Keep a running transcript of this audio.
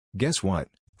Guess what,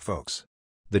 folks?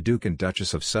 The Duke and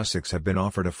Duchess of Sussex have been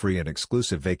offered a free and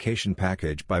exclusive vacation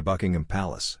package by Buckingham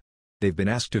Palace. They've been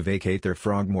asked to vacate their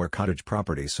Frogmore Cottage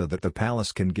property so that the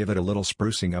palace can give it a little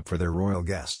sprucing up for their royal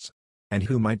guests. And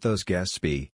who might those guests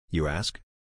be, you ask?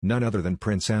 None other than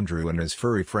Prince Andrew and his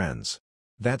furry friends.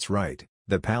 That's right,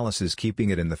 the palace is keeping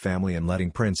it in the family and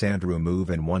letting Prince Andrew move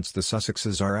in once the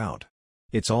Sussexes are out.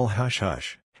 It's all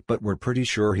hush-hush, but we're pretty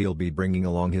sure he'll be bringing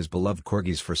along his beloved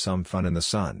corgis for some fun in the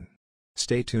sun.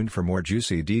 Stay tuned for more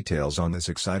juicy details on this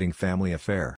exciting family affair.